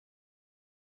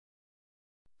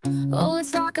Oh,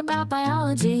 let's talk about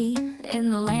biology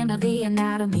in the land of the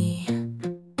anatomy.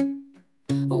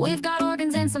 We've got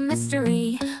organs and some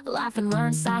mystery, laugh and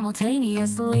learn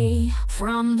simultaneously.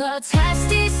 From the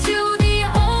testes to the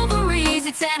ovaries,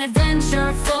 it's an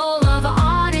adventure full of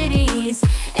oddities.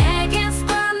 Egg and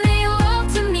sperm, they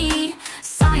love to meet.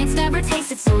 Science never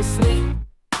tasted so sweet.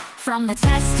 From the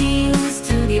testes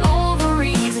to the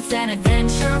ovaries, it's an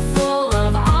adventure full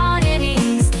of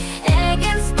oddities. Egg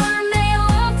and sperm, they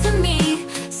love to meet.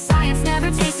 Science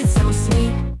never tasted so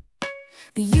sweet.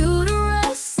 The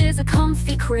uterus is a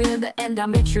comfy crib,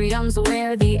 endometrium's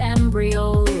where the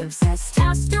embryo lives.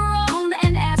 Testosterone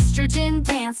and estrogen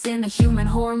dance in the human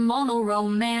hormonal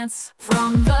romance.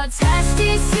 From the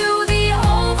testes to the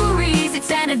ovaries,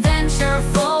 it's an adventure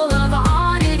full of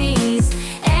oddities.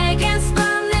 Egg and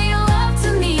sperm, they love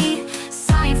to meet.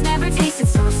 Science never tasted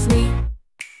so sweet.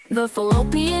 The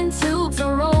fallopian tube's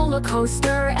a roller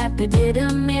coaster,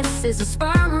 epididymis is a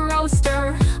sperm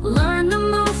roaster. Learn the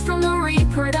moves from the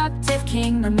reproductive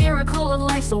king, the miracle of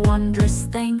life's a wondrous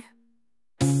thing.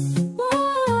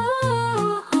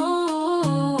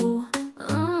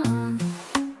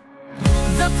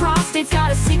 The prostate's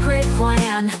got a secret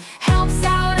plan, helps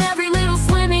out every little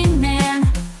slimming man.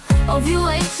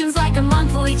 Ovulation's like a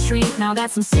monthly treat, now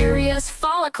that's some serious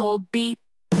follicle beat.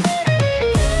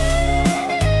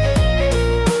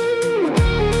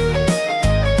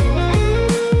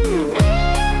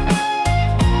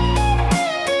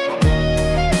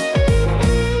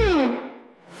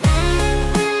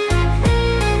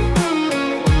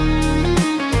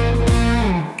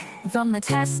 From the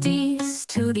testes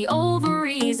to the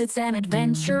ovaries, it's an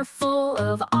adventure full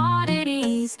of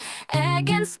oddities. Egg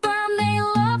and sperm, they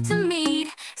love to meet.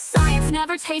 Science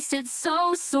never tasted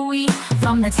so sweet.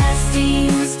 From the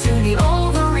testes to the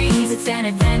ovaries, it's an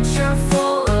adventure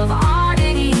full of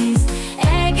oddities.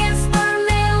 Egg and sperm,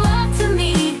 they love to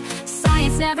meet.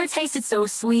 Science never tasted so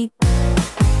sweet.